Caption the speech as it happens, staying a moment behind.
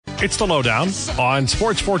It's the Lowdown on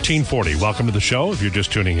Sports 1440. Welcome to the show. If you're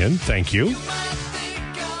just tuning in, thank you.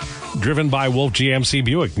 Driven by Wolf GMC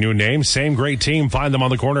Buick. New name, same great team. Find them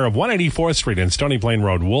on the corner of 184th Street and Stony Plain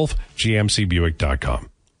Road.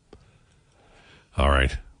 WolfGMCBuick.com. All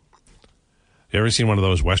right. You ever seen one of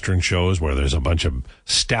those Western shows where there's a bunch of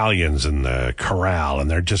stallions in the corral and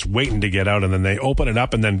they're just waiting to get out, and then they open it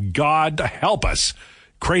up and then, God help us,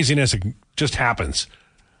 craziness just happens.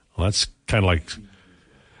 Well, that's kind of like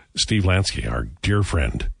Steve Lansky, our dear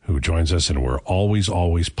friend, who joins us, and we're always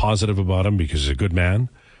positive about him because he's a good man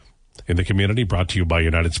in the community. Brought to you by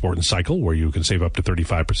United Sport and Cycle, where you can save up to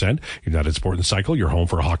 35%. United Sport and Cycle, your home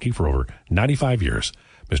for hockey for over 95 years.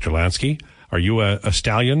 Mr. Lansky, are you a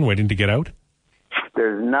stallion waiting to get out?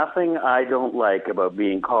 There's nothing I don't like about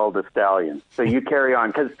being called a stallion. So you carry on,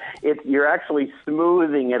 because you're actually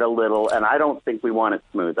smoothing it a little, and I don't think we want it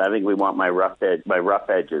smooth. I think we want my rough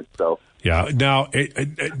edges. So yeah. Now,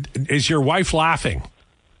 is your wife laughing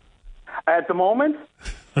at the moment?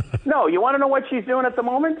 No. You want to know what she's doing at the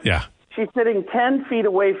moment? Yeah. She's sitting 10 feet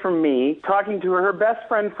away from me, talking to her best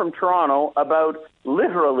friend from Toronto about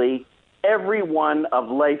literally every one of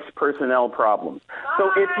life's personnel problems.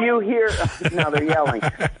 So if you hear, now they're yelling.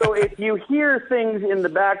 So if you hear things in the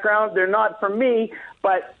background, they're not from me,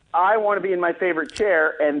 but I want to be in my favorite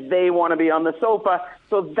chair and they want to be on the sofa.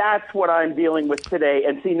 So that's what I'm dealing with today.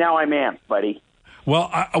 And see, now I'm amped, buddy.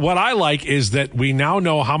 Well, what I like is that we now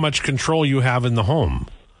know how much control you have in the home.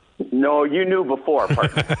 No, you knew before,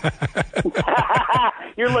 partner.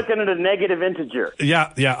 You're looking at a negative integer.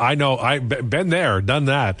 Yeah, I know. I've been there, done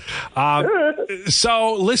that.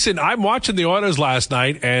 So, listen, I'm watching the Oilers last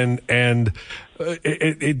night, and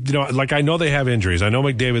like, I know they have injuries. I know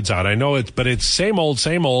McDavid's out. I know but it's same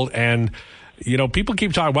old, and people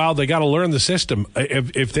keep talking, wow, they got to learn the system.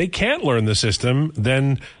 If they can't learn the system,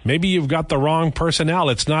 then maybe you've got the wrong personnel.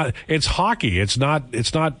 It's hockey. It's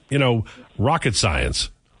not rocket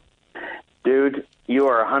science. Dude, you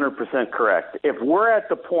are 100% correct. If we're at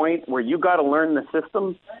the point where you got to learn the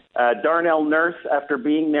system, Darnell Nurse, after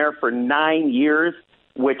being there for 9 years,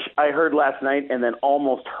 which I heard last night and then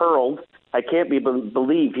almost hurled, I can't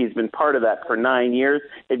believe he's been part of that for 9 years.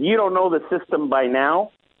 If you don't know the system by now,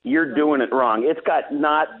 you're doing it wrong. It's got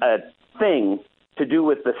not a thing to do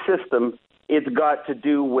with the system. It's got to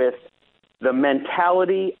do with the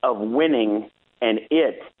mentality of winning, and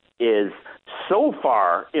it is so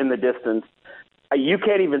far in the distance, you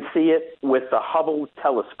can't even see it with the Hubble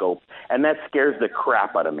telescope, and that scares the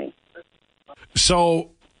crap out of me. So,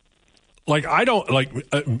 they're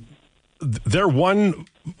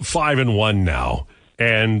 1-5-1 now,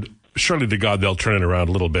 and surely to God they'll turn it around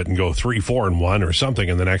a little bit and go 3-4-1 or something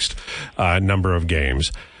in the next number of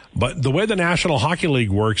games. But the way the National Hockey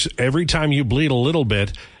League works, every time you bleed a little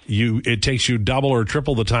bit, it takes you double or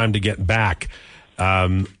triple the time to get back.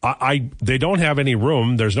 They don't have any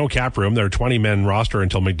room. There's no cap room. They're a 20-man roster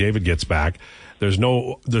until McDavid gets back. There's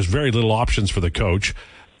very little options for the coach.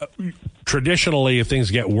 Traditionally, if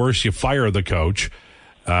things get worse, you fire the coach.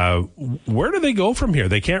 Where do they go from here?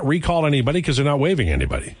 They can't recall anybody because they're not waiving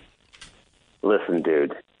anybody. Listen,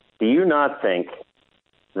 dude, do you not think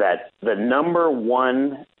that the number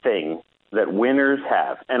one thing that winners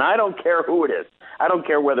have, and I don't care who it is, I don't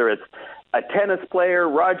care whether it's a tennis player,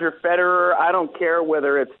 Roger Federer, I don't care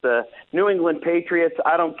whether it's the New England Patriots,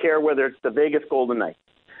 I don't care whether it's the Vegas Golden Knights.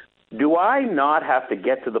 Do I not have to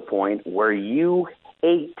get to the point where you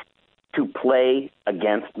hate to play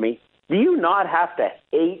against me? Do you not have to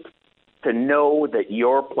hate to know that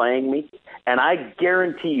you're playing me? And I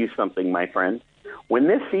guarantee you something, my friend. When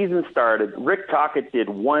this season started, Rick Tocchet did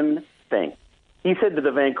one thing. He said to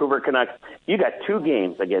the Vancouver Canucks, you got 2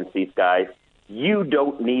 games against these guys. You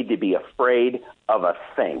don't need to be afraid of a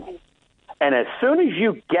thing. And as soon as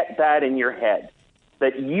you get that in your head,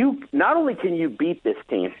 that you not only can you beat this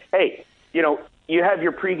team, hey, you have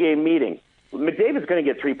your pregame meeting. McDavid's going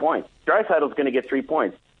to get 3 points. Draisaitl's going to get 3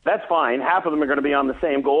 points. That's fine. Half of them are going to be on the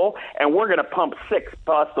same goal, and we're going to pump 6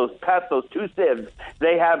 past those 2 sieves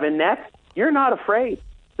they have in net. You're not afraid.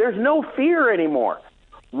 There's no fear anymore.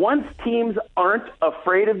 Once teams aren't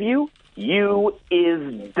afraid of you, you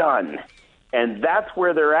is done. And that's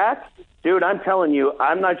where they're at. Dude, I'm telling you,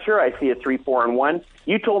 I'm not sure I see a 3-4-1.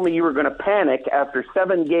 You told me you were going to panic after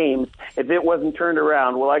 7 games if it wasn't turned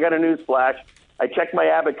around. Well, I got a news flash. I checked my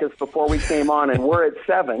abacus before we came on, and we're at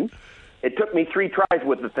 7. It took me 3 tries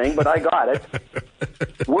with the thing, but I got it.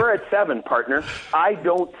 We're at 7, partner. I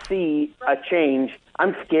don't see a change.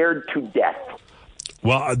 I'm scared to death.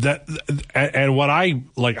 Well,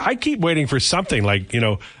 I keep waiting for something like,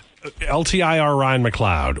 LTIR Ryan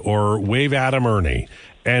McLeod or waive Adam Ernie.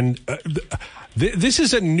 And This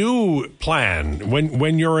is a new plan.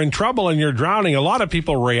 When you're in trouble and you're drowning, a lot of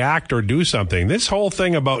people react or do something. This whole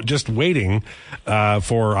thing about just waiting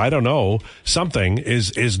for, I don't know, something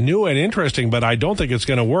is new and interesting, but I don't think it's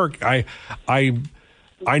going to work. I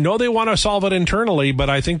know they want to solve it internally, but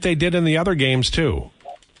I think they did in the other games too.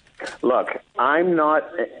 Look,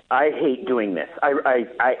 I hate doing this.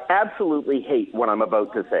 I absolutely hate what I'm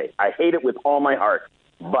about to say. I hate it with all my heart.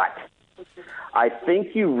 But I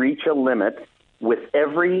think you reach a limit with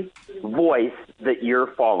every voice that you're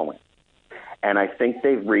following. And I think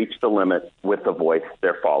they've reached the limit with the voice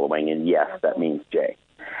they're following. And yes, that means Jay.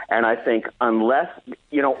 And I think unless,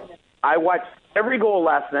 I watched every goal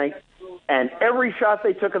last night, and every shot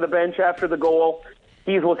they took of the bench after the goal,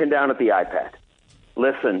 he's looking down at the iPad.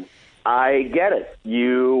 Listen, I get it.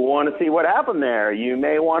 You want to see what happened there. You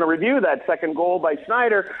may want to review that second goal by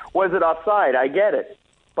Schneider. Was it offside? I get it.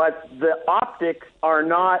 But the optics are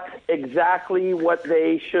not exactly what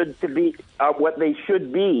they should be,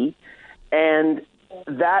 and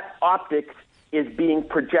that optics is being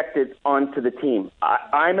projected onto the team.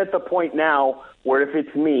 I'm at the point now where if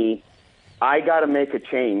it's me, I got to make a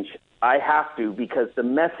change. I have to, because the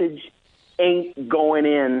message ain't going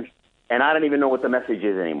in, and I don't even know what the message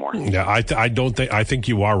is anymore. Yeah, I think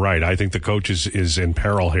you are right. I think the coach is in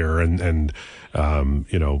peril here, and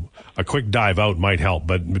a quick dive out might help,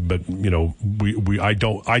 but I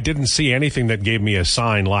didn't see anything that gave me a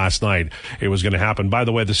sign last night it was going to happen. By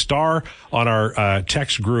the way, the star on our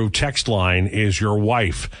Text Groove text line is your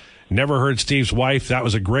wife. Never heard Steve's wife. That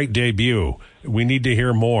was a great debut. We need to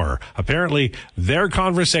hear more. Apparently, their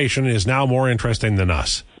conversation is now more interesting than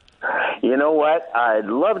us. You know what? I'd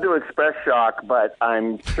love to express shock, but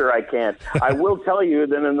I'm sure I can't. I will tell you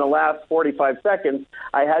that in the last 45 seconds,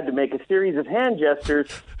 I had to make a series of hand gestures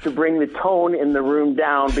to bring the tone in the room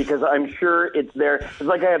down, because I'm sure it's there. It's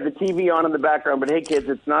like I have the TV on in the background, but hey, kids,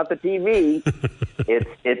 it's not the TV.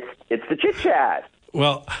 It's the chit chat.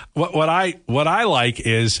 Well, what I like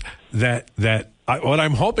is that what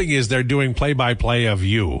I'm hoping is they're doing play-by-play of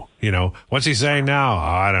you. What's he saying now? Oh,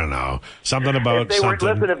 I don't know. Something about something.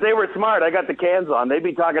 Listen, if they were smart, I got the cans on. They'd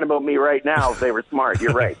be talking about me right now if they were smart.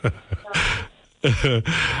 You're right.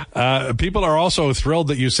 People are also thrilled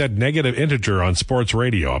that you said negative integer on sports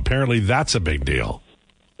radio. Apparently, that's a big deal.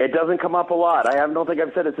 It doesn't come up a lot. I don't think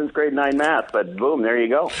I've said it since grade 9 math, but boom, there you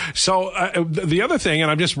go. So the other thing, and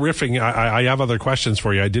I'm just riffing, I have other questions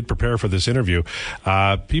for you. I did prepare for this interview.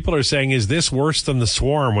 People are saying, is this worse than the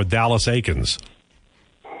Swarm with Dallas Aikens?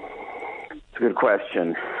 It's a good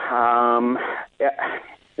question.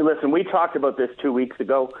 Listen, we talked about this 2 weeks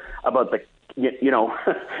ago, about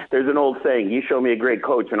there's an old saying, you show me a great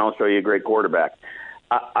coach and I'll show you a great quarterback.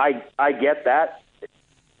 I get that.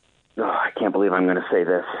 Oh, I can't believe I'm going to say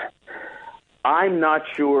this. I'm not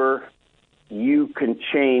sure you can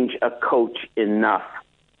change a coach enough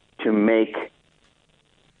to make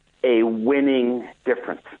a winning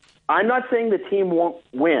difference. I'm not saying the team won't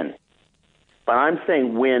win, but I'm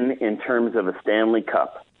saying win in terms of a Stanley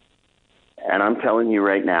Cup. And I'm telling you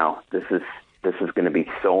right now, this is going to be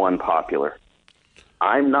so unpopular.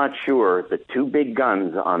 I'm not sure the two big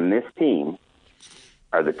guns on this team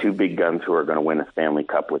are the two big guns who are going to win a Stanley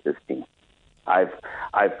Cup with this team. I've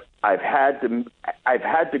had to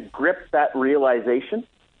grip that realization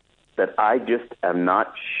that I just am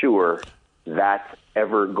not sure that's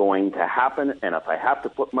ever going to happen. And if I have to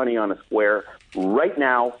put money on a square right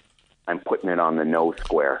now, I'm putting it on the no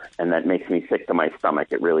square, and that makes me sick to my stomach.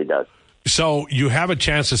 It really does. So you have a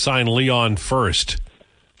chance to sign Leon first.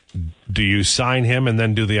 Do you sign him and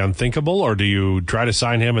then do the unthinkable, or do you try to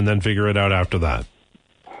sign him and then figure it out after that?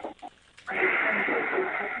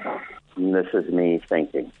 This is me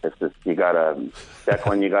thinking.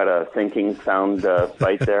 Declan, you got a thinking sound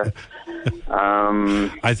bite there.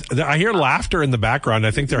 I hear laughter in the background.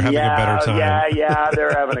 I think they're having a better time. Yeah,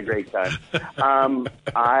 they're having a great time.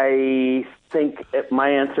 I think my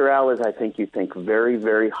answer, Al, is I think you think very,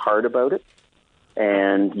 very hard about it,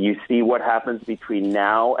 and you see what happens between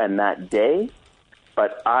now and that day.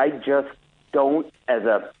 But I just don't, as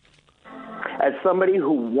somebody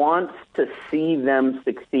who wants to see them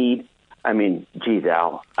succeed. I mean, geez,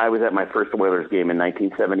 Al, I was at my first Oilers game in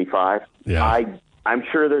 1975. Yeah. I'm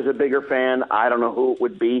sure there's a bigger fan. I don't know who it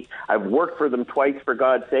would be. I've worked for them twice, for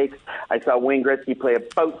God's sakes. I saw Wayne Gretzky play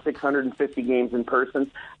about 650 games in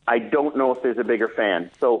person. I don't know if there's a bigger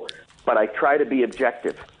fan. But I try to be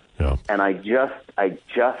objective. Yeah. And I just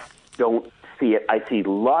don't see it. I see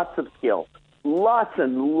lots of skill, lots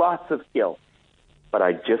and lots of skill, but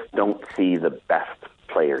I just don't see the best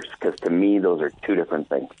players, because to me, those are two different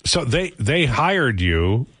things. So they hired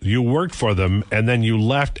you, you worked for them, and then you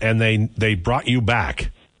left, and they brought you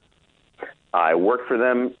back. I worked for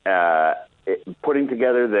them putting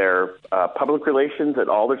together their public relations and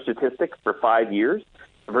all their statistics for 5 years,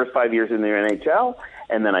 the first 5 years in the NHL,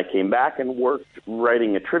 and then I came back and worked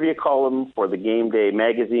writing a trivia column for the Game Day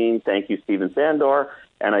magazine. Thank you, Steven Sandor,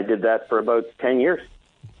 and I did that for about 10 years.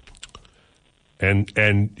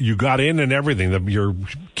 And you got in and everything. Your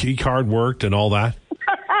key card worked and all that?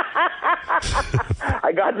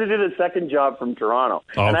 I got to do the second job from Toronto.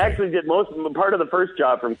 Okay. And I actually did part of the first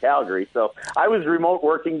job from Calgary. So I was remote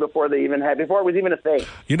working before it was even a thing.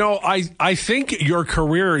 You know, I think your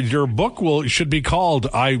career, your book should be called,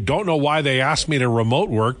 I don't know why they asked me to remote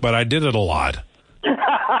work, but I did it a lot.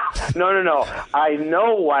 No. I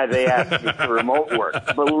know why they asked me for remote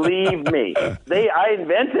work. Believe me. I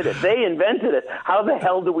invented it. They invented it. How the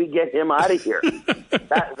hell do we get him out of here?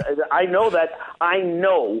 I know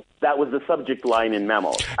that was the subject line in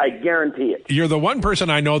memos. I guarantee it. You're the one person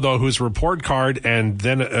I know, though, whose report card and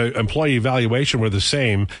then employee evaluation were the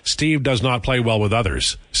same. Steve does not play well with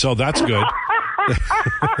others. So that's good.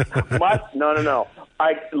 No.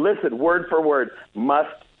 Listen, word for word, must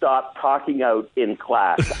stop talking out in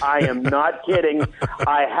class. I am not kidding.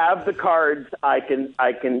 I have the cards. I can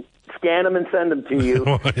scan them and send them to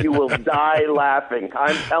you. You will die laughing.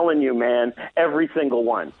 I'm telling you, man, every single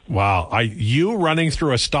one. Wow. You running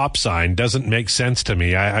through a stop sign doesn't make sense to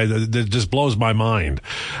me. It just blows my mind.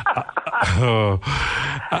 Do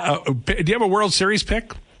you have a World Series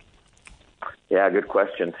pick? Yeah, good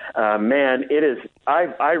question. Man, it is.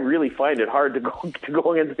 I really find it hard to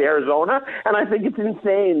go against Arizona, and I think it's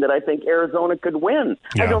insane that I think Arizona could win.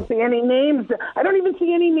 Yeah. I don't see any names. I don't even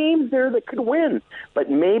see any names there that could win. But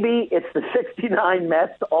maybe it's the '69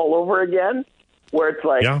 Mets all over again, where it's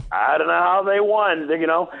like, yeah. I don't know how they won. You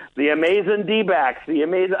know, the amazing D-backs, the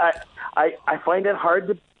amazing. I find it hard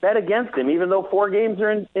to bet against him, even though 4 games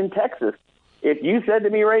are in Texas. If you said to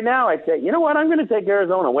me right now, I'd say, you know what, I'm going to take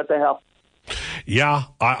Arizona. What the hell? Yeah,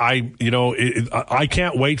 I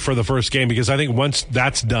can't wait for the first game, because I think once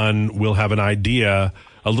that's done, we'll have a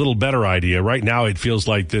little better idea. Right now, it feels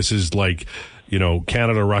like this is like,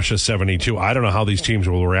 Canada, Russia 72. I don't know how these teams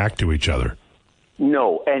will react to each other.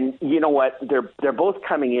 No, and you know what? They're both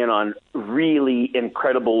coming in on really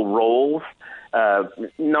incredible roles.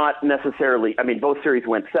 Not necessarily. I mean, both series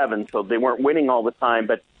went 7, so they weren't winning all the time.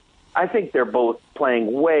 But I think they're both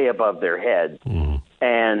playing way above their heads. Mm.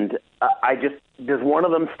 And does one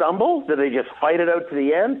of them stumble? Do they just fight it out to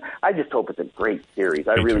the end? I just hope it's a great series.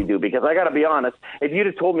 I really do, because I got to be honest. If you'd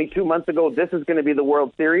have told me 2 months ago this is going to be the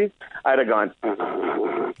World Series, I'd have gone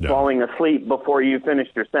falling asleep before you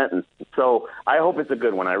finished your sentence. So I hope it's a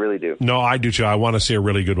good one. I really do. No, I do too. I want to see a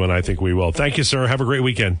really good one. I think we will. Thank you, sir. Have a great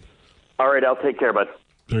weekend. All right, I'll take care, bud.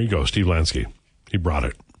 There you go, Steve Lansky. He brought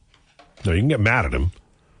it. No, you can get mad at him.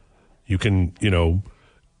 You can,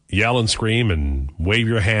 yell and scream and wave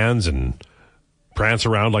your hands and prance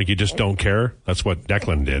around like you just don't care. That's what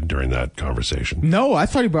Declan did during that conversation. No, I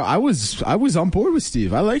thought I was on board with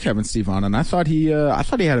Steve. I like having Steve on, and I thought he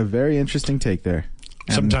had a very interesting take there.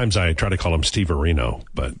 And sometimes I try to call him Steve Areno,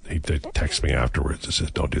 but he texts me afterwards and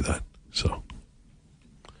says, "Don't do that." So,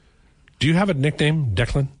 do you have a nickname,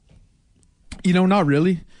 Declan? Not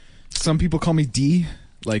really. Some people call me D.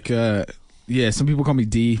 Yeah, some people call me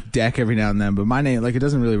Deck every now and then, but my name, it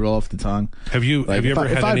doesn't really roll off the tongue. Have you ever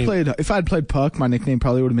had any... If I'd played Puck, my nickname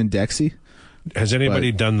probably would have been Dexy. Has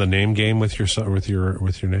anybody done the name game with your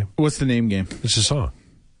name? What's the name game? It's a song.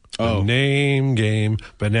 Oh. The name game,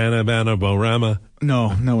 Banana Borama.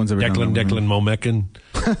 No one's ever done that. Declan Momekin.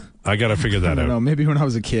 I got to figure that out. No, maybe when I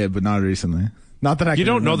was a kid, but not recently. Not that I. You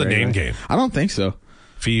don't know the name game? I don't think so.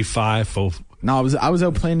 Fee, fi, fo. No, I was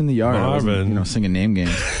out playing in the yard. Marvin. I wasn't, singing name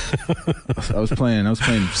games. I was playing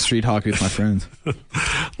street hockey with my friends.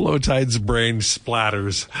 Lowetide's brain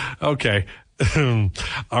splatters. Okay.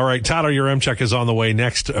 All right, Tyler, your M-Check is on the way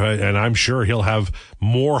next, and I'm sure he'll have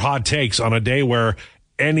more hot takes on a day where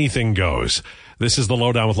anything goes. This is the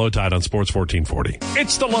Lowdown with Lowetide on Sports 1440.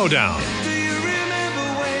 It's the Lowdown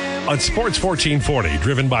on Sports 1440,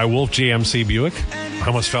 driven by Wolf GMC Buick. I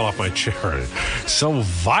almost fell off my chair. So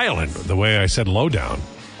violent the way I said Lowdown.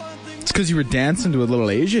 It's because you were dancing to a little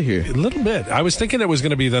Asia here. A little bit. I was thinking it was going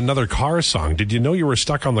to be another Cars song. Did you know you were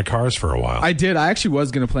stuck on the Cars for a while? I did. I actually was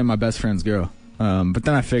going to play My Best Friend's Girl. But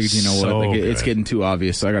then I figured, it's getting too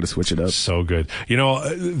obvious, so I got to switch it up. So good.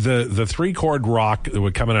 The 3-chord rock that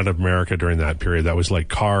was coming out of America during that period, that was like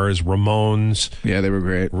Cars, Ramones. Yeah, they were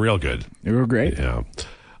great. Real good. They were great. Yeah.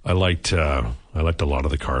 I liked a lot of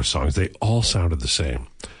the Cars songs. They all sounded the same.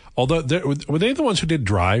 Although, were they the ones who did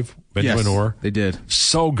Drive, Benjamin Orr? They did.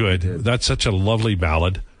 So good. That's such a lovely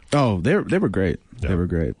ballad. Oh, they were great. Yeah, they were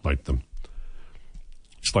great. Like them.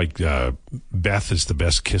 It's like Beth is the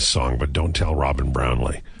best Kiss song, but don't tell Robin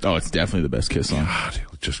Brownlee. Oh, it's definitely the best Kiss song. God,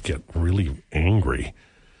 he'll just get really angry.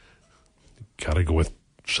 Got to go with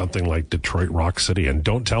something like Detroit Rock City, and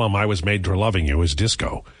Don't Tell Him I Was Made for Loving You is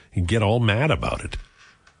disco. He'd get all mad about it.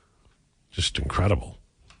 Just incredible.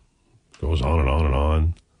 Goes on and on and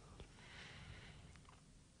on.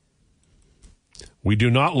 We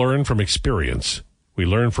do not learn from experience. We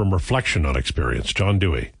learn from reflection on experience. John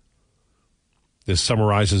Dewey. This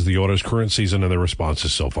summarizes the Oilers' current season and their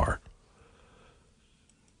responses so far.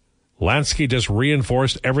 Lansky just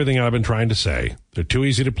reinforced everything I've been trying to say. They're too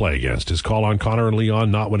easy to play against. His call on Connor and Leon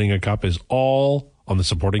not winning a cup is all on the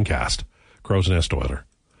supporting cast. Crow's Nest Oiler.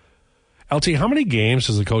 LT, how many games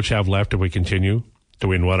does the coach have left if we continue to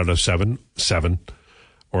win 1 out of 7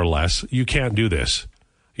 or less? You can't do this.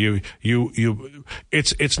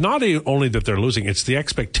 It's not only that they're losing, it's the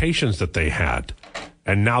expectations that they had.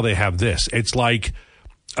 And now they have this. It's like,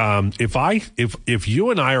 if you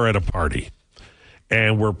and I are at a party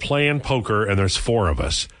and we're playing poker and there's 4 of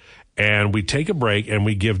us and we take a break and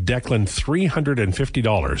we give Declan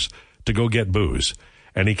 $350 to go get booze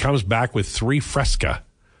and he comes back with 3 Fresca,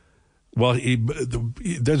 well,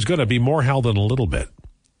 there's going to be more hell than a little bit.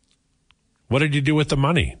 What did you do with the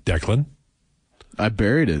money, Declan? I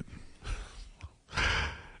buried it.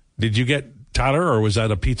 Did you get Tyler, or was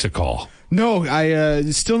that a pizza call? No, I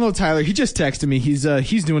still know Tyler. He just texted me. He's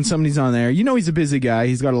doing something. He's on there. You know, he's a busy guy.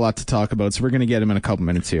 He's got a lot to talk about, so we're going to get him in a couple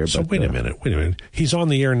minutes here. So wait a minute. He's on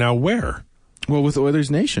the air now where? Well, with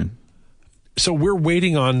Oilers Nation. So we're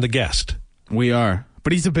waiting on the guest. We are.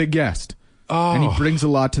 But he's a big guest. Oh. And he brings a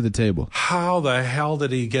lot to the table. How the hell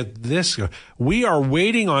did he get this? We are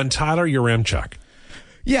waiting on Tyler Yaremchuk.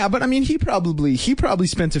 Yeah, but I mean, he probably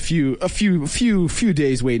spent a few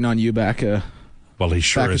days waiting on you back. Well, he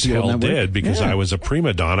sure as hell did, because I was a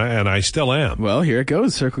prima donna and I still am. Well, here it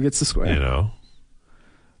goes. Circle gets the square. You know.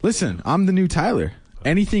 Listen, I'm the new Tyler.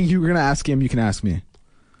 Anything you were going to ask him, you can ask me.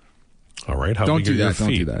 All right. How Don't big do are your that. Don't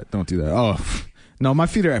feet? do that. Don't do that. Oh, no, my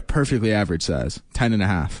feet are at perfectly average size,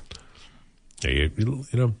 10.5. Yeah, you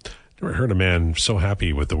know, never heard a man so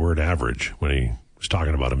happy with the word average when he was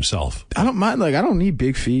talking about himself. I don't mind. Like, I don't need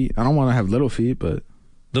big feet. I don't want to have little feet, but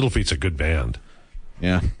Little Feet's a good band.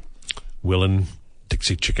 Yeah. Willin,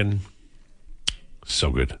 Dixie Chicken,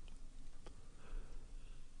 so good.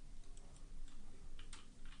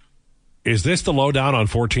 Is this the lowdown on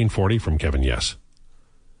 1440 from Kevin? Yes.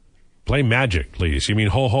 Play Magic, please. You mean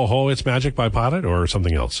Ho Ho Ho, It's Magic by Pilot, or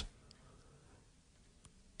something else?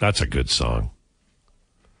 That's a good song.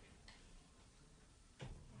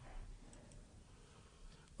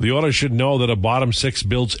 The Oilers should know that a bottom 6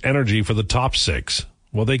 builds energy for the top 6.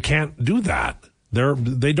 Well, they can't do that.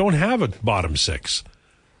 They don't have a bottom 6.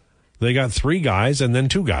 They got 3 guys and then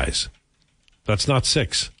 2 guys. That's not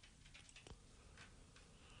 6.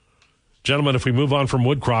 Gentlemen, if we move on from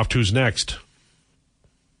Woodcroft, who's next?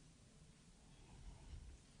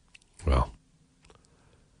 Well,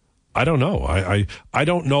 I don't know. I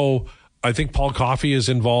don't know. I think Paul Coffey is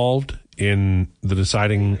involved in the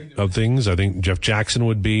deciding of things. I think Jeff Jackson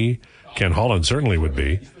would be. Ken Holland certainly would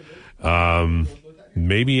be.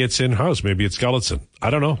 Maybe it's in-house. Maybe it's Gulletson. I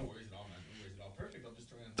don't know.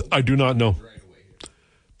 I do not know.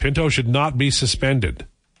 Pinto should not be suspended.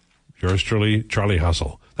 Yours truly, Charlie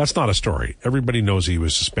Hustle. That's not a story. Everybody knows he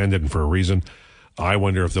was suspended and for a reason. I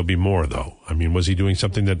wonder if there'll be more, though. I mean, was he doing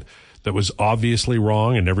something that was obviously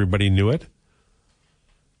wrong and everybody knew it?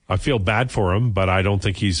 I feel bad for him, but I don't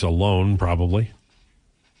think he's alone, probably.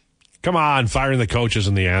 Come on, firing the coach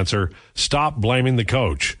isn't the answer. Stop blaming the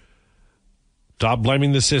coach. Stop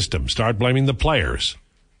blaming the system. Start blaming the players.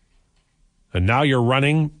 And now you're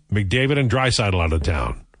running McDavid and Draisaitl out of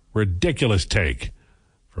town. Ridiculous take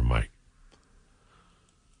from Mike.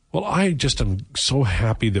 Well, I just am so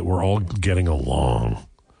happy that we're all getting along.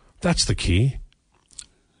 That's the key.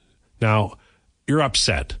 Now, you're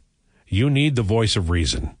upset. You need the voice of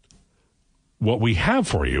reason. What we have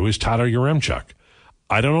for you is Tyler Yaremchuk.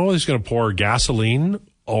 I don't know if he's going to pour gasoline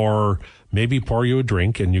or maybe pour you a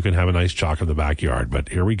drink and you can have a nice chalk in the backyard. But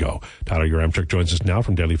here we go. Tyler Yaremchuk joins us now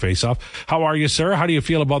from Daily Faceoff. How are you, sir? How do you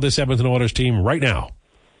feel about this Edmonton Oilers team right now?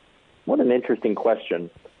 What an interesting question.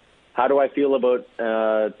 How do I feel about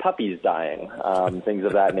puppies dying, things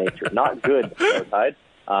of that nature? Not good, Lowetide.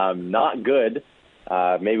 Not good.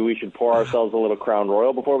 Maybe we should pour ourselves a little Crown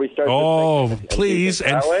Royal before we start. Oh, this thing. please.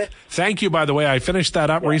 And thank you, by the way. I finished that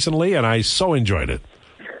up recently, and I so enjoyed it.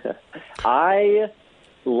 I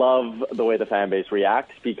love the way the fan base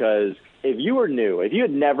reacts, because if you were new, if you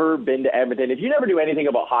had never been to Edmonton, if you never knew anything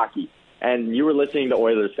about hockey and you were listening to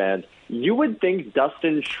Oilers fans, you would think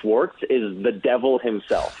Dustin Schwartz is the devil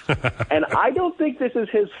himself. And I don't think this is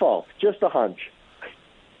his fault, just a hunch.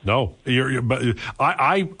 No, but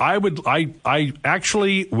I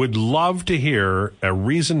actually would love to hear a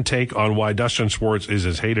reasoned take on why Dustin Schwartz is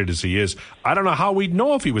as hated as he is. I don't know how we'd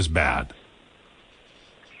know if he was bad.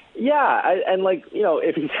 Yeah, and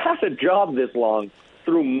if he's had a job this long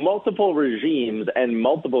through multiple regimes and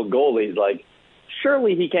multiple goalies,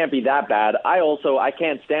 surely he can't be that bad. I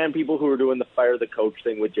can't stand people who are doing the fire the coach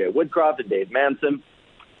thing with Jay Woodcroft and Dave Manson.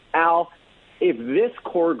 Al, if this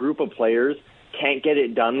core group of players can't get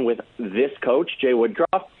it done with this coach, Jay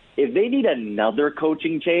Woodcroft, if they need another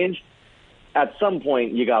coaching change, at some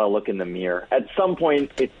point you got to look in the mirror. At some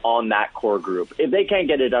point, it's on that core group. If they can't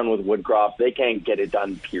get it done with Woodcroft, they can't get it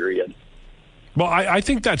done, period. Well, I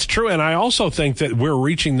think that's true, and I also think that we're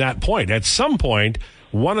reaching that point. At some point,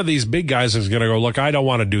 one of these big guys is going to go, look, I don't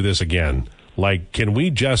want to do this again. Can we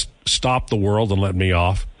just stop the world and let me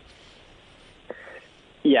off?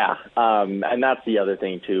 Yeah, and that's the other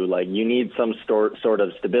thing, too. You need some sort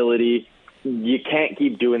of stability. You can't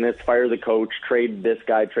keep doing this, fire the coach, trade this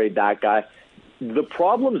guy, trade that guy. The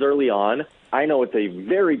problems early on, I know it's a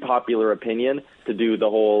very popular opinion to do the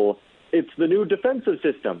whole, it's the new defensive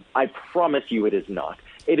system. I promise you it is not.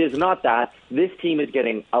 It is not that. This team is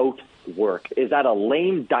getting outworked. Is that a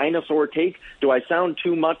lame dinosaur take? Do I sound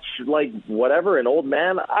too much like whatever, an old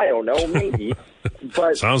man? I don't know, maybe.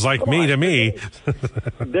 But sounds like me to me.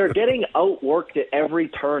 They're getting outworked at every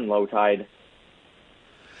turn, Lowetide.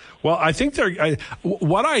 Well, I think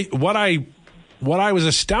what I was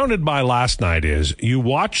astounded by last night is you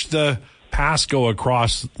watch the pass go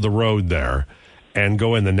across the road there and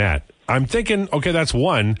go in the net. I'm thinking, okay, that's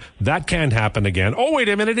one. That can't happen again. Oh, wait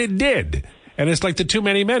a minute, it did. And it's like the too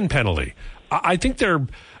many men penalty. I think they're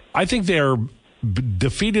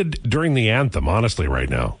defeated during the anthem, honestly, right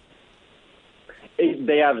now.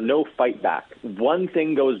 They have no fight back. One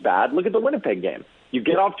thing goes bad. Look at the Winnipeg game. You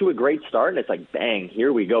get off to a great start, and it's like, bang,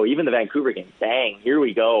 here we go. Even the Vancouver game, bang, here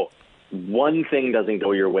we go. One thing doesn't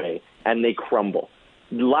go your way, and they crumble.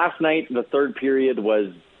 Last night, the third period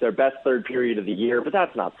was their best third period of the year, but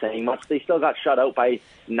that's not saying much. They still got shut out by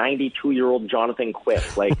 92-year-old Jonathan Quick.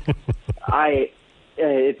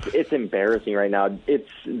 It's embarrassing right now. It's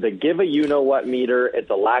the give a you-know-what meter. It's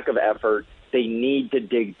a lack of effort. They need to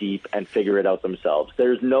dig deep and figure it out themselves.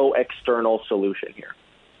 There's no external solution here.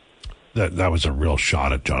 That was a real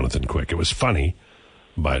shot at Jonathan Quick. It was funny,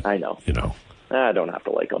 but I know. I don't have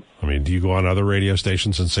to like him. I mean, do you go on other radio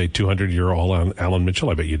stations and say 200-year-old Alan Mitchell?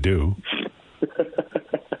 I bet you do.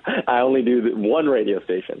 I only do one radio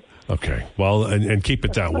station. Okay. Well, and keep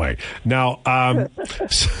it that way. Now, I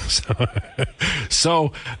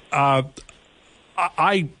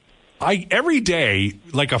every day,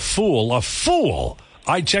 like a fool,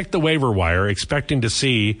 I check the waiver wire expecting to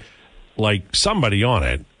see somebody on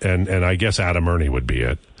it, and I guess Adam Ernie would be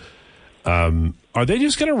it. Are they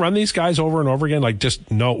just going to run these guys over and over again?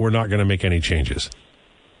 No, we're not going to make any changes.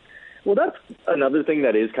 Well, that's another thing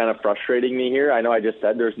that is kind of frustrating me here. I know I just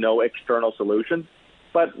said there's no external solution,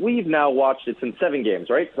 but we've now watched, it's in 7 games,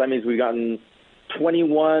 right? So that means we've gotten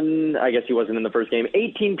 21, I guess he wasn't in the first game,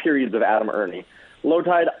 18 periods of Adam Ernie.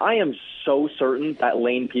 Lowetide, I am so certain that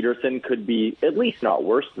Lane Peterson could be at least not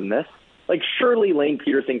worse than this. Surely Lane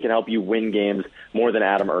Peterson can help you win games more than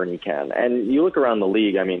Adam Ernie can. And you look around the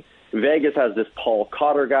league, I mean, Vegas has this Paul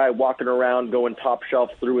Cotter guy walking around, going top shelf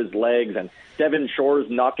through his legs, and Devin Shore's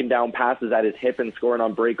knocking down passes at his hip and scoring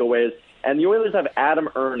on breakaways. And the Oilers have Adam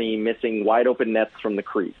Ernie missing wide open nets from the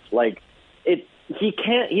crease.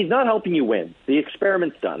 He's not helping you win. The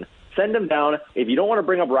experiment's done. Send him down. If you don't want to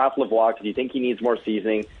bring up Ralph Lavoie because you think he needs more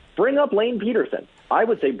seasoning, bring up Lane Peterson. I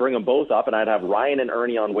would say bring them both up, and I'd have Ryan and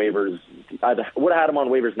Ernie on waivers. I would have had them on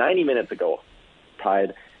waivers 90 minutes ago,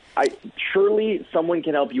 Tide. Surely someone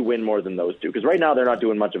can help you win more than those two, because right now they're not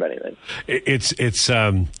doing much of anything.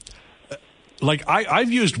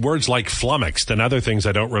 I've used words like flummoxed and other things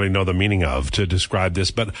I don't really know the meaning of to describe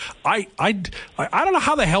this, but I don't know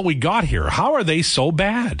how the hell we got here. How are they so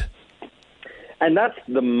bad? And that's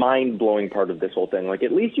the mind-blowing part of this whole thing.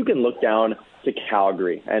 At least you can look down to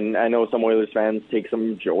Calgary, and I know some Oilers fans take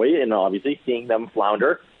some joy in obviously seeing them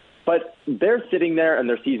flounder, but they're sitting there and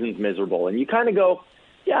their season's miserable, and you kind of go,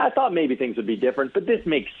 yeah, I thought maybe things would be different, but this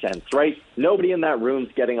makes sense, right? Nobody in that room's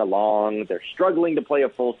getting along. They're struggling to play a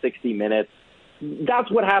full 60 minutes.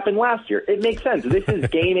 That's what happened last year. It makes sense. This is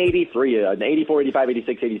game 83, 84, 85,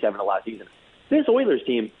 86, 87 of last season. This Oilers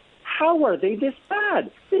team, how are they this bad?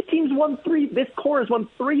 bad. This core has won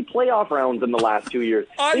 3 playoff rounds in the last 2 years.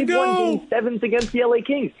 They've won Game 7s against the LA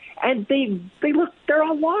Kings, and they're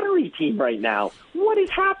a lottery team right now. What is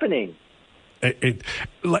happening?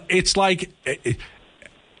 It's like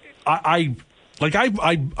I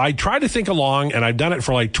try to think along, and I've done it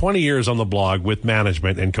for like 20 years on the blog with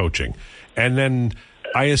management and coaching, and then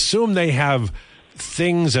I assume they have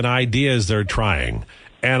things and ideas they're trying.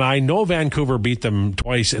 And I know Vancouver beat them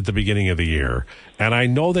twice at the beginning of the year. And I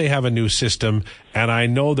know they have a new system. And I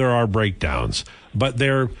know there are breakdowns. But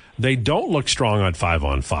they don't look strong on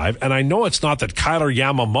 5-on-5. And I know it's not that Kyler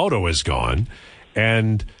Yamamoto is gone.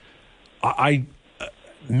 And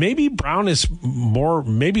maybe Brown is more,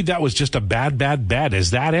 maybe that was just a bad bet.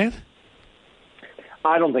 Is that it?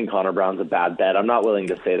 I don't think Connor Brown's a bad bet. I'm not willing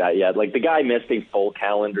to say that yet. Like, the guy missed a full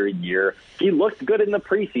calendar year. He looked good in the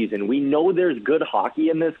preseason. We know there's good hockey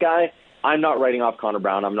in this guy. I'm not writing off Connor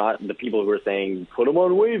Brown. I'm not the people who are saying, put him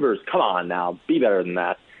on waivers. Come on now. Be better than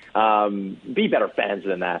that. Be better fans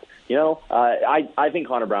than that. You know, I think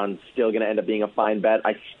Connor Brown's still going to end up being a fine bet.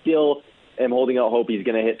 I still am holding out hope he's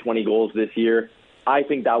going to hit 20 goals this year. I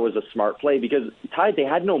think that was a smart play because, Tide, they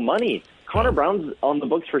had no money. Connor Brown's on the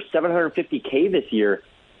books for $750K this year,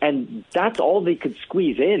 and that's all they could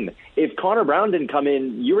squeeze in. If Connor Brown didn't come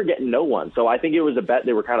in, you were getting no one. So I think it was a bet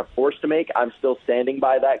they were kind of forced to make. I'm still standing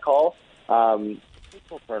by that call. It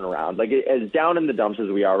will turn around. Like, as down in the dumps as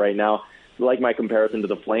we are right now, like my comparison to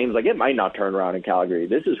the Flames, like, it might not turn around in Calgary.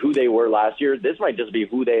 This is who they were last year. This might just be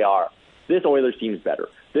who they are. This Oilers team's better.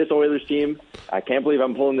 This Oilers team, I can't believe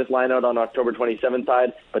I'm pulling this line out on October 27th,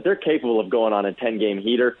 Tide, but they're capable of going on a 10-game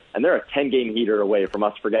heater, and they're a 10-game heter away from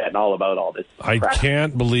us forgetting all about all this crap. I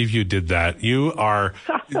can't believe you did that. You are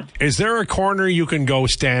 – is there a corner you can go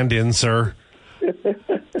stand in, sir? We're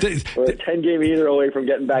a 10-game heater away from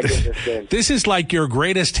getting back in this game. This is like your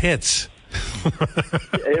greatest hits.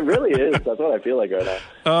 It really is. That's what I feel like right now.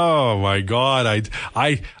 Oh, my God.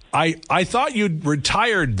 I thought you'd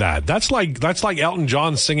retired that. That's like Elton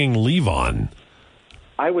John singing Leave On.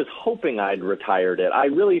 I was hoping I'd retired it. I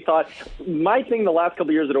really thought my thing the last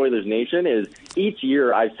couple of years at Oilers Nation is each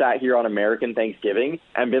year I've sat here on American Thanksgiving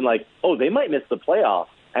and been like, oh, they might miss the playoffs.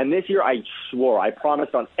 And this year I swore, I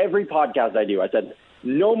promised on every podcast I do, I said,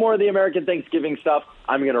 no more of the American Thanksgiving stuff.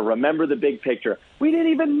 I'm going to remember the big picture. We didn't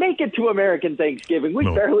even make it to American Thanksgiving. We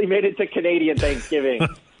barely made it to Canadian Thanksgiving.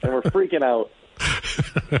 And we're freaking out.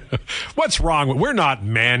 What's wrong? We're not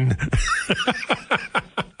men.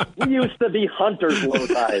 We used to be hunters,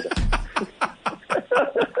 Lowetide.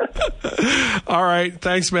 All right.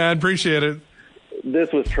 Thanks, man. Appreciate it.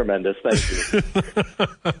 This was tremendous. Thank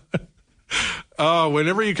you. Oh,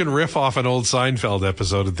 whenever you can riff off an old Seinfeld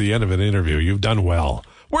episode at the end of an interview, you've done well.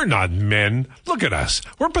 We're not men. Look at us.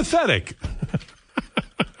 We're pathetic.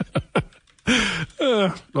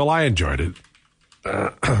 Well, I enjoyed it.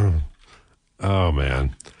 Oh,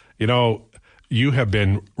 man. You know, you have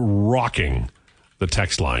been rocking the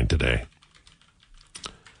text line today.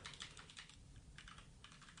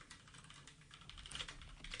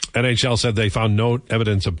 NHL said they found no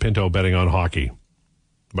evidence of Pinto betting on hockey,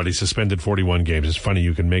 but he suspended 41 games. It's funny,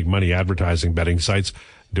 you can make money advertising betting sites,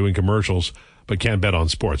 doing commercials, but can't bet on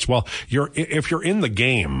sports. Well, if you're in the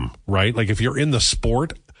game, right? Like if you're in the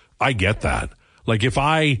sport, I get that. Like if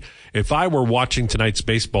I were watching tonight's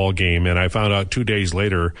baseball game and I found out 2 days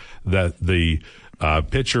later that the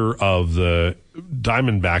pitcher of the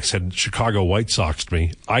Diamondbacks had Chicago White Soxed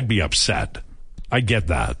me, I'd be upset. I get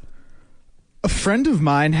that. A friend of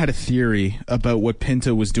mine had a theory about what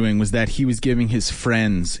Pinto was doing, was that he was giving his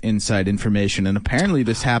friends inside information, and apparently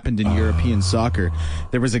this happened in European soccer.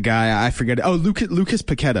 There was a guy, I forget, Lucas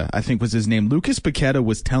Paqueta, I think was his name. Lucas Paqueta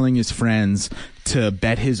was telling his friends to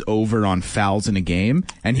bet his over on fouls in a game,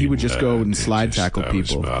 and he would just go and slide tackle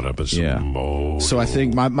people. So I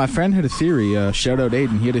think my friend had a theory, shout out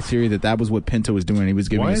Aiden, he had a theory that was what Pinto was doing. He was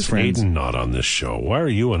giving his friends. Why is Aiden not on this show? Why are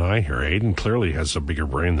you and I here? Aiden clearly has a bigger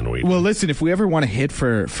brain than we do. Well, listen, if we ever want to hit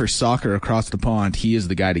for soccer across the pond, he is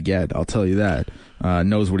the guy to get. I'll tell you that.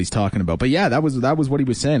 Knows what he's talking about. But yeah, that was what he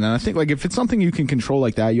was saying. And I think like if it's something you can control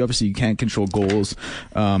like that, you can't control goals,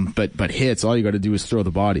 but hits. All you got to do is throw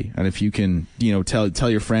the body. And if you can, tell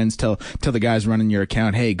your friends, tell the guys running your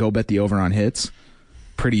account, hey, go bet the over on hits.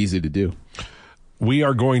 Pretty easy to do. We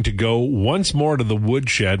are going to go once more to the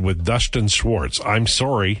woodshed with Dustin Schwartz. I'm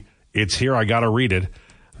sorry, it's here. I got to read it.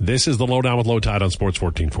 This is the Lowdown with Lowetide on Sports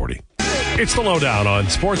 1440. It's the Lowdown on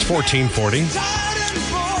Sports 1440.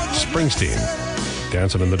 Springsteen,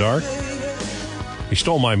 Dancing in the Dark. He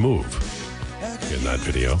stole my move in that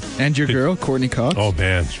video. And your girl, Courtney Cox. Oh,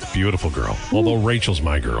 man, beautiful girl. Although Rachel's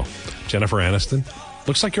my girl. Jennifer Aniston.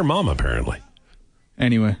 Looks like your mom, apparently.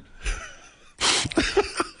 Anyway.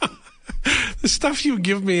 The stuff you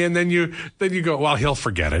give me, and then you go, well, he'll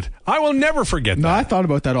forget it. I will never forget that. No, I thought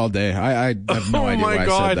about that all day. I have no idea why I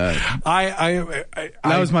said that.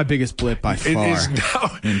 That was my biggest blip by far in 2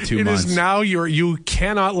 months. It is now you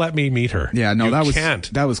cannot let me meet her. Yeah, no, you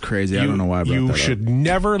that was crazy. I don't know why I brought that up. You should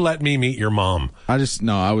never let me meet your mom. I should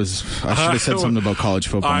have said something about college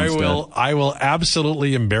football instead. I will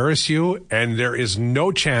absolutely embarrass you, and there is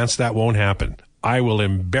no chance that won't happen. I will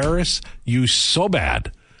embarrass you so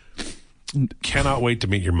bad. Cannot wait to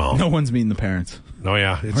meet your mom. No one's meeting the parents. Oh,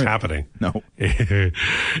 yeah, it's happening. No. It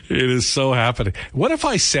is so happening. What if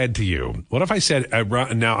I said to you,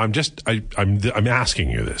 now I'm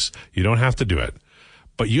asking you this. You don't have to do it.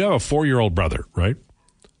 But you have a 4-year-old brother, right?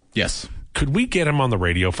 Yes. Could we get him on the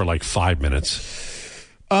radio for like 5 minutes?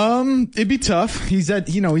 It'd be tough. He's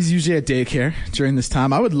usually at daycare during this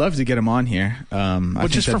time. I would love to get him on here. We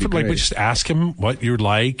just ask him what you're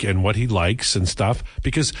like and what he likes and stuff.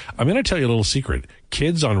 Because I'm going to tell you a little secret.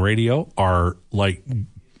 Kids on radio are like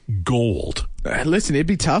gold. Listen, it'd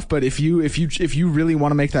be tough, but if you really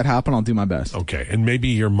want to make that happen, I'll do my best. Okay, and maybe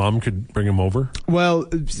your mom could bring him over? Well,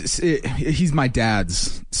 he's my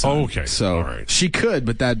dad's son. Oh, okay, so all right. She could,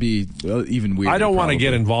 but that'd be even weirder. I don't want to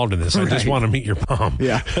get involved in this. I just want to meet your mom.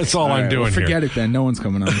 Yeah. That's all I'm doing here. Forget it then. No one's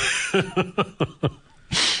coming on.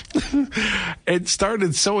 It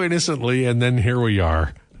started so innocently, and then here we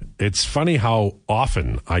are. It's funny how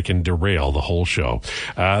often I can derail the whole show.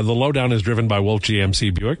 The Lowdown is driven by Wolf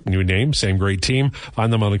GMC Buick. New name, same great team.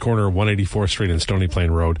 Find them on the corner of 184th Street and Stony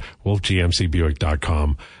Plain Road.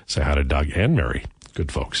 WolfGMCBuick.com. Say hi to Doug and Mary.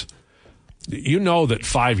 Good folks. You know that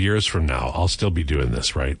 5 years from now, I'll still be doing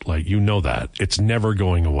this, right? Like, you know that. It's never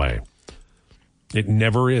going away. It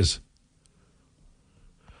never is.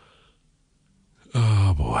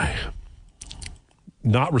 Oh, boy.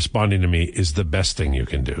 Not responding to me is the best thing you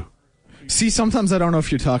can do. See, sometimes I don't know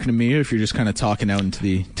if you're talking to me or if you're just kind of talking out into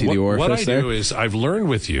the orifice. What I there. do is I've learned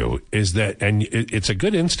with you is that, and it's a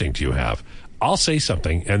good instinct you have. I'll say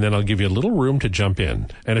something, and then I'll give you a little room to jump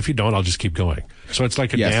in. And if you don't, I'll just keep going. So it's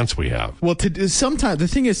like a dance we have. Well, the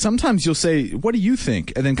thing is, sometimes you'll say, what do you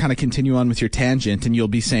think? And then kind of continue on with your tangent, and you'll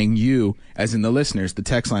be saying you, as in the listeners, the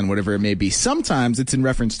text line, whatever it may be. Sometimes it's in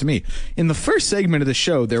reference to me. In the first segment of the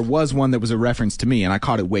show, there was one that was a reference to me, and I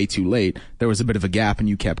caught it way too late. There was a bit of a gap, and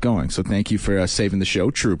you kept going. So thank you for saving the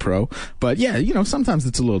show, true pro. But yeah, sometimes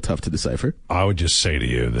it's a little tough to decipher. I would just say to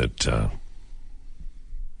you that,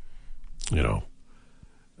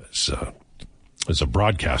 as a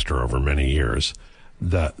broadcaster over many years,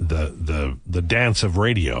 the dance of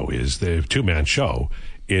radio is the two-man show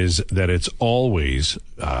is that it's always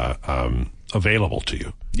available to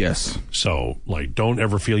you. Yes. So, don't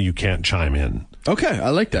ever feel you can't chime in. Okay, I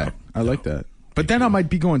like that. I like that. But then I might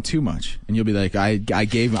be going too much, and you'll be like, I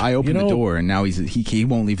opened the door, and now he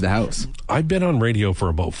won't leave the house. I've been on radio for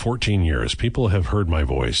about 14 years. People have heard my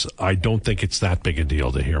voice. I don't think it's that big a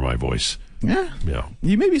deal to hear my voice. Yeah. Yeah.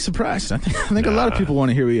 You may be surprised. I think a lot of people want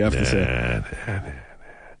to hear what you have to say.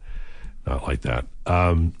 Not like that.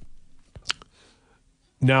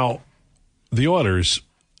 Now, the Oilers,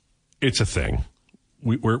 it's a thing.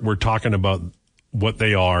 We're talking about what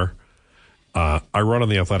they are. I wrote on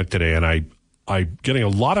The Athletic today, and I'm getting a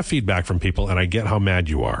lot of feedback from people, and I get how mad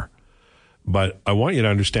you are. But I want you to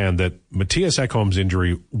understand that Matthias Ekholm's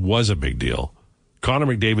injury was a big deal. Connor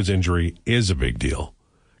McDavid's injury is a big deal.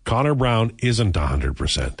 Connor Brown isn't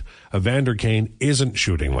 100%. Evander Kane isn't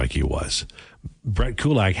shooting like he was. Brett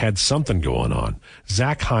Kulak had something going on.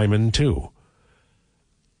 Zach Hyman, too.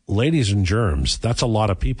 Ladies and germs, that's a lot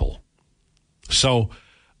of people. So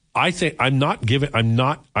I think I'm not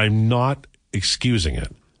excusing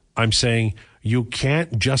it. I'm saying you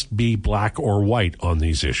can't just be black or white on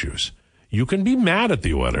these issues. You can be mad at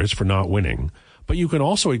the Oilers for not winning, but you can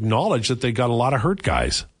also acknowledge that they got a lot of hurt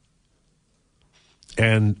guys.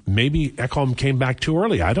 And maybe Ekholm came back too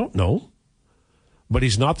early. I don't know. But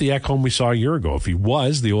he's not the Ekholm we saw a year ago. If he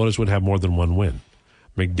was, the Oilers would have more than one win.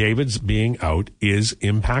 McDavid's being out is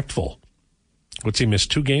impactful. What's he missed?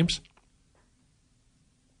 2 games?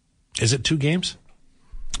 Is it 2 games?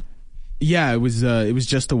 Yeah, it was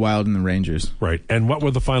just the Wild and the Rangers. Right. And what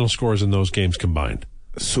were the final scores in those games combined?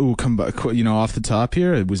 So, off the top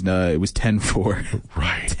here, it was 10-4.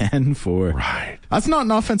 Right. 10-4. Right. That's not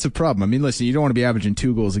an offensive problem. I mean, listen, you don't want to be averaging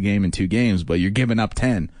 2 goals a game in 2 games, but you're giving up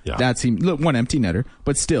 10. Yeah. That seems, one empty netter,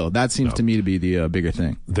 but still, that seems to me to be the bigger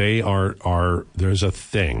thing. They are there's a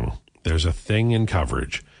thing. There's a thing in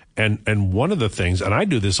coverage. And one of the things, and I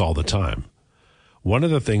do this all the time, one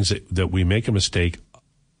of the things that we make a mistake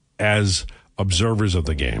as observers of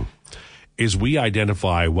the game is we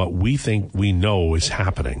identify what we think we know is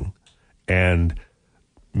happening. And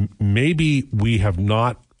maybe we have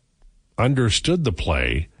not understood the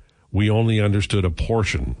play. We only understood a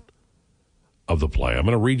portion of the play. I'm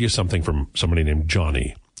going to read you something from somebody named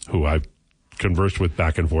Johnny, who I've conversed with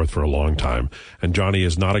back and forth for a long time. And Johnny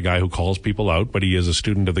is not a guy who calls people out, but he is a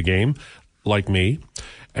student of the game like me,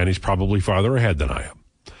 and he's probably farther ahead than I am.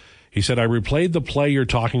 He said, I replayed the play you're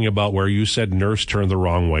talking about where you said Nurse turned the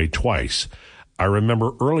wrong way twice. I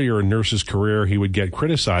remember earlier in Nurse's career, he would get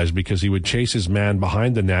criticized because he would chase his man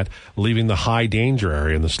behind the net, leaving the high danger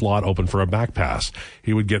area in the slot open for a back pass.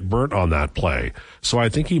 He would get burnt on that play. So I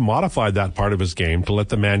think he modified that part of his game to let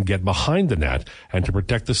the man get behind the net and to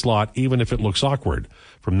protect the slot even if it looks awkward.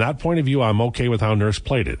 From that point of view, I'm okay with how Nurse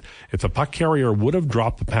played it. If the puck carrier would have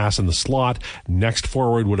dropped the pass in the slot, next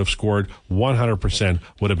forward would have scored, 100%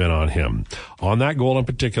 would have been on him. On that goal in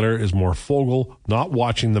particular is more Fogle not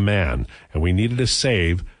watching the man, and we needed a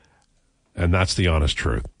save, and that's the honest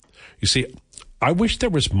truth. You see, I wish there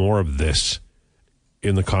was more of this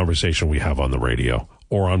in the conversation we have on the radio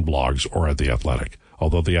or on blogs or at The Athletic,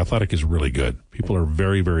 although The Athletic is really good. People are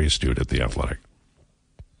very, very astute at The Athletic.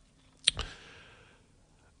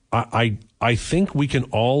 I think we can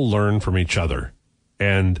all learn from each other,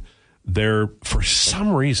 and there, for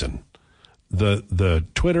some reason, the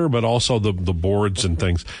Twitter, but also the boards and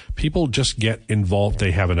things, people just get involved.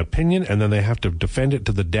 They have an opinion, and then they have to defend it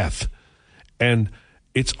to the death. And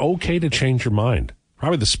it's okay to change your mind.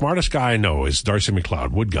 Probably the smartest guy I know is Darcy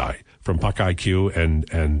McLeod, Wood Guy, from Puck IQ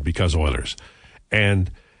and Because Oilers.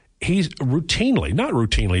 And he's routinely, not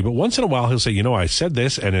routinely, but once in a while he'll say, I said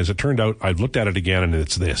this, and as it turned out, I've looked at it again, and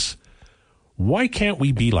it's this. Why can't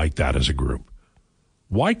we be like that as a group?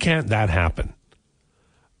 Why can't that happen?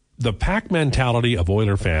 The pack mentality of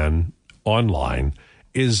Oiler fan online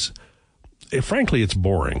is, frankly, it's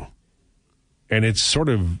boring. And it's sort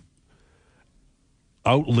of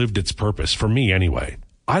outlived its purpose, for me anyway.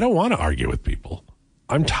 I don't want to argue with people.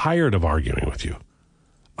 I'm tired of arguing with you.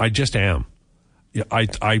 I just am.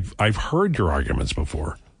 I've heard your arguments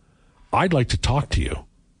before. I'd like to talk to you.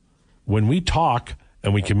 When we talk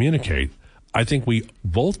and we communicate, I think we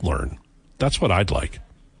both learn. That's what I'd like.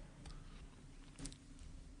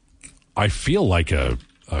 I feel like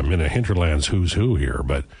I'm in a hinterlands who's who here,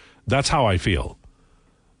 but that's how I feel.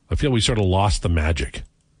 I feel we sort of lost the magic.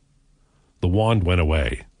 The wand went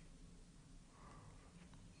away.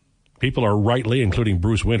 People are rightly, including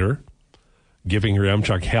Bruce Winter, giving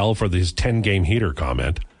Yaremchuk hell for his 10-game heater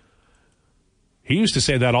comment. He used to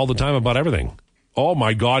say that all the time about everything. Oh,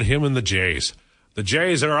 my God, him and the Jays. The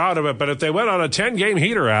Jays are out of it, but if they went on a 10-game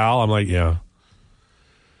heater, Al, I'm like, yeah.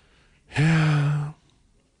 Yeah.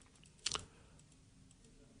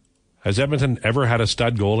 Has Edmonton ever had a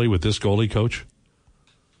stud goalie with this goalie coach?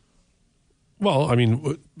 Well, I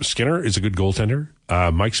mean, Skinner is a good goaltender.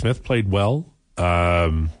 Mike Smith played well.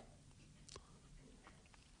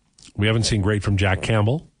 We haven't seen great from Jack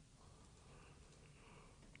Campbell.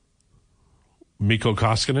 Mikko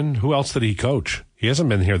Koskinen. Who else did he coach? He hasn't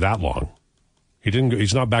been here that long.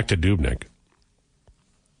 He's not back to Dubnyk.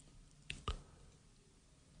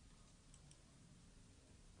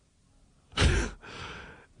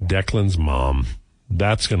 Declan's mom.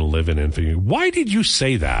 That's going to live in infamy. Why did you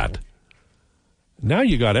say that? Now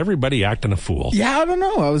you got everybody acting a fool. Yeah, I don't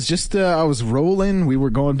know. I was just, I was rolling. We were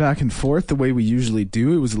going back and forth the way we usually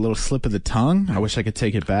do. It was a little slip of the tongue. I wish I could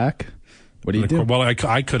take it back. What do you do? Well, I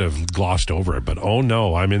could have glossed over it, but oh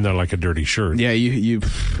no, I'm in there like a dirty shirt. Yeah, you.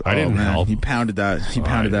 I didn't help. You pounded that. You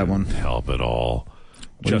pounded that one. Help at all.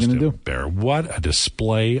 What are you gonna do? What a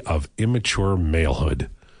display of immature malehood.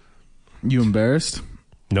 You embarrassed?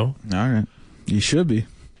 No. All right. You should be.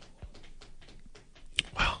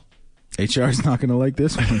 Well, HR's not going to like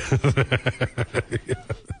this one.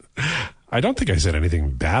 I don't think I said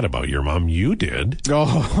anything bad about your mom. You did.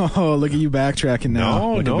 Oh, look at you backtracking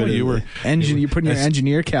now. No, you were. You're putting your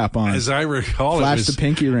engineer cap on. As I recall, Flash the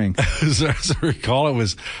pinky ring. As I recall, it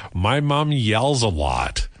was my mom yells a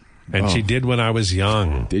lot, and she did when I was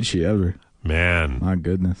young. Did she ever? Man. My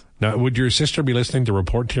goodness. Now, would your sister be listening to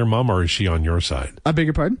report to your mom, or is she on your side? I beg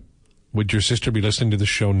your pardon? Would your sister be listening to the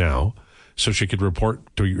show now so she could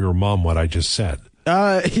report to your mom what I just said?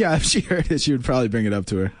 Yeah, if she heard it, she would probably bring it up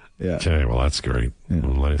to her. Yeah. Okay, well, that's great.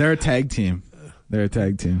 Yeah. They're a tag team.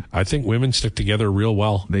 I think women stick together real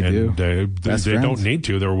well. They do. They friends. don't need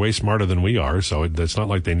to. They're way smarter than we are, so it's not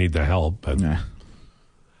like they need the help. But yeah.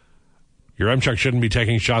 Yaremchuk shouldn't be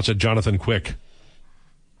taking shots at Jonathan Quick.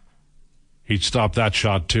 He'd stop that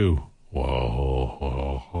shot, too.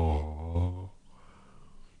 Whoa.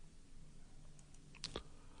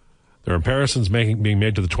 There are comparisons being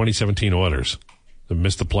made to the 2017 Oilers that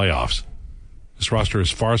missed the playoffs. This roster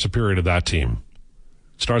is far superior to that team.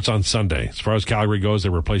 It starts on Sunday. As far as Calgary goes, they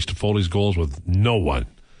replaced Foley's goals with no one.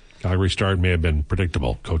 Calgary start may have been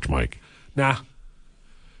predictable, Coach Mike. Nope.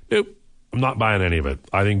 I'm not buying any of it.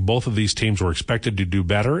 I think both of these teams were expected to do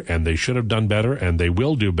better, and they should have done better, and they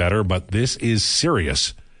will do better, but this is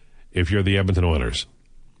serious if you're the Edmonton Oilers.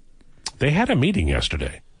 They had a meeting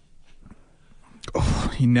yesterday.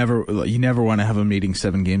 Oh, you never want to have a meeting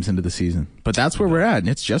 7 games into the season. But that's where we're at, and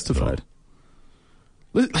it's justified.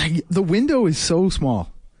 No. Like, the window is so small,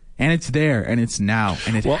 and it's there, and it's now,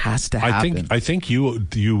 and it has to happen. I think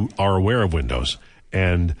you are aware of windows,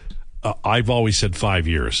 and I've always said 5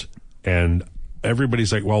 years. And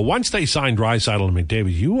everybody's like, well, once they sign Draisaitl and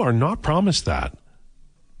McDavid, you are not promised that.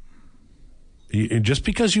 Just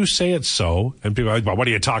because you say it's so, and people are like, well, what are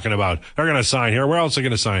you talking about? They're going to sign here. Where else are they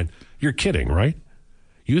going to sign? You're kidding, right?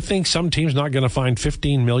 You think some team's not going to find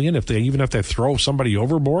 $15 million even if they throw somebody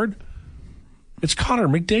overboard? It's Connor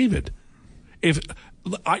McDavid.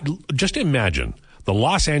 Just imagine the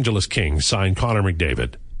Los Angeles Kings signed Connor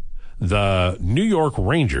McDavid. The New York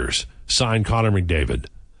Rangers signed Connor McDavid.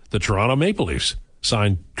 The Toronto Maple Leafs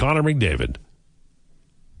signed Connor McDavid.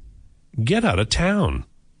 Get out of town.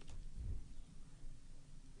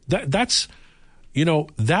 That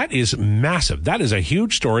is massive. That is a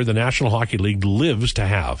huge story the National Hockey League lives to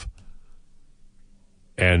have.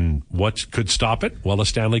 And what could stop it? Well, the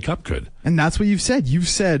Stanley Cup could. And that's what you've said. You've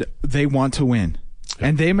said they want to win. Yep.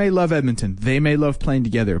 And they may love Edmonton. They may love playing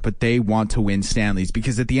together, but they want to win Stanleys,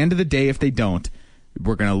 because at the end of the day, if they don't,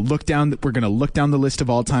 we're going to look down the list of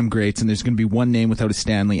all-time greats, and there's going to be one name without a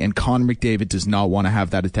Stanley, and Connor McDavid does not want to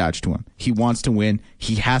have that attached to him. He wants to win.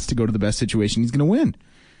 He has to go to the best situation. He's going to win.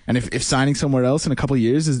 And if signing somewhere else in a couple of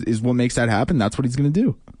years is what makes that happen, that's what he's going to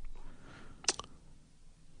do.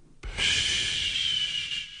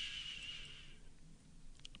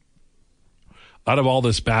 Out of all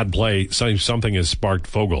this bad play, something has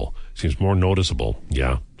sparked Foegele. Seems more noticeable.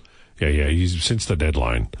 Yeah. He's since the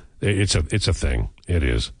deadline. It's a thing. It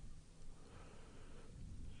is.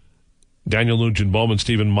 Daniel Nugent-Bowman,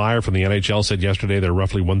 Stephen Meyer from the NHL said yesterday there are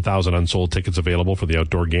roughly 1,000 unsold tickets available for the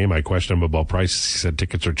outdoor game. I questioned him about prices. He said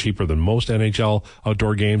tickets are cheaper than most NHL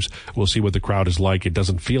outdoor games. We'll see what the crowd is like. It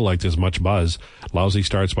doesn't feel like there's much buzz. Lousy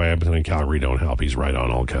starts by Edmonton and Calgary don't help. He's right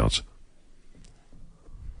on all counts.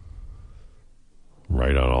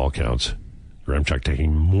 Right on all counts. Gremchuk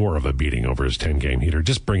taking more of a beating over his 10-game heater.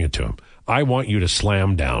 Just bring it to him. I want you to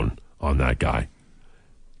slam down on that guy.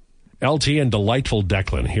 LT and delightful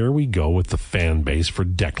Declan. Here we go with the fan base for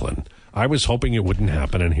Declan. I was hoping it wouldn't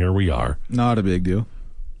happen, and here we are. Not a big deal.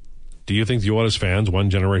 Do you think the Oilers fans, one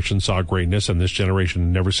generation saw greatness and this generation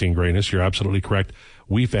had never seen greatness? You're absolutely correct.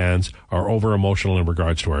 We fans are over-emotional in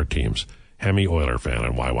regards to our teams. Hemi Oiler fan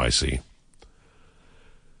on YYC.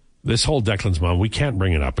 This whole Declan's mom, we can't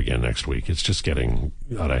bring it up again next week. It's just getting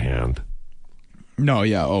out of hand. No,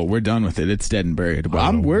 yeah. Oh, we're done with it. It's dead and buried.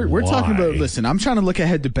 But we're talking about, listen, I'm trying to look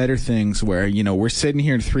ahead to better things where, we're sitting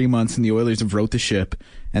here in 3 months and the Oilers have wrote the ship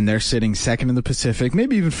and they're sitting second in the Pacific,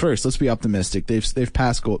 maybe even first. Let's be optimistic. They've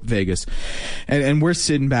passed Vegas. And we're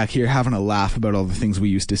sitting back here having a laugh about all the things we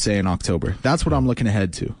used to say in October. That's what I'm looking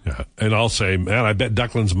ahead to. Yeah. And I'll say, man, I bet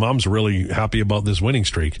Declan's mom's really happy about this winning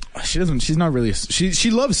streak. She's not really,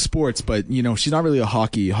 she loves sports, but, she's not really a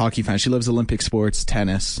hockey fan. She loves Olympic sports,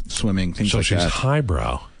 tennis, swimming, things like that. So she's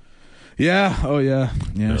highbrow. Yeah. Oh, yeah.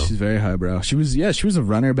 Yeah, she's very highbrow. She was a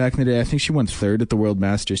runner back in the day. I think she won 3rd at the World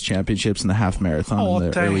Masters Championships in the half marathon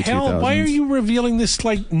in the early 2000s. Why are you revealing this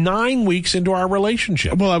like 9 weeks into our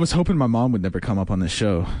relationship? Well, I was hoping my mom would never come up on this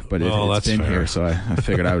show, but it's been fair. Here, so I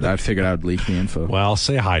figured I would leak the info. Well,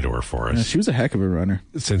 say hi to her for us. Yeah, she was a heck of a runner.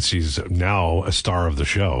 Since she's now a star of the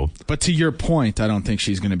show. But to your point, I don't think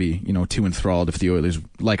she's going to be, too enthralled if the Oilers,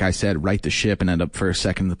 like I said, right the ship and end up first,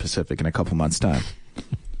 second in the Pacific in a couple months' time.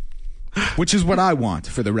 Which is what I want,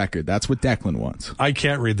 for the record. That's what Declan wants. I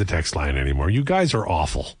can't read the text line anymore. You guys are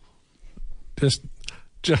awful. Just.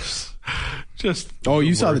 Oh,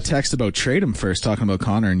 you saw the text about trade him first, talking about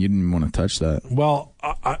Connor, and you didn't even want to touch that. Well,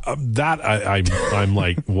 I'm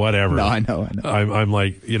like, whatever. No, I know. I'm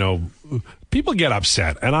like, people get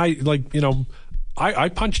upset, and I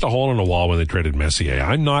punched a hole in the wall when they traded Messier.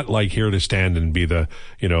 I'm not like here to stand and be the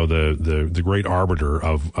great arbiter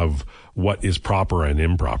of what is proper and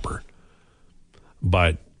improper.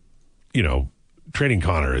 But, trading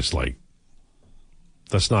Connor is like,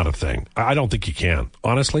 that's not a thing. I don't think you can.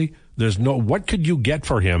 Honestly, what could you get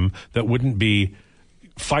for him that wouldn't be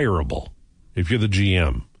fireable if you're the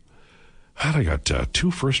GM? I got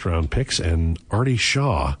 2 first-round picks and Artie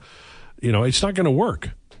Shaw. It's not going to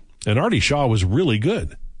work. And Artie Shaw was really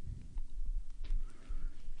good.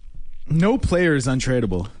 No player is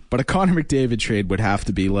untradeable, but a Connor McDavid trade would have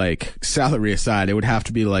to be like, salary aside, it would have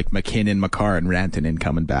to be like McKinnon, Makar, and Rantanen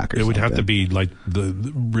coming back. It would have to be like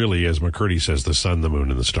really, as McCurdy says, the sun, the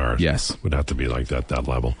moon, and the stars. Yes. Would have to be like that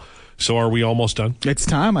level. So are we almost done? It's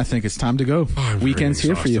time. I think it's time to go. Weekend's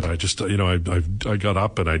here for you. I just, I got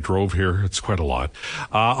up and I drove here. It's quite a lot.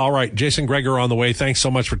 All right. Jason Gregor on the way. Thanks so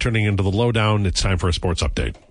much for tuning into the Lowdown. It's time for a sports update.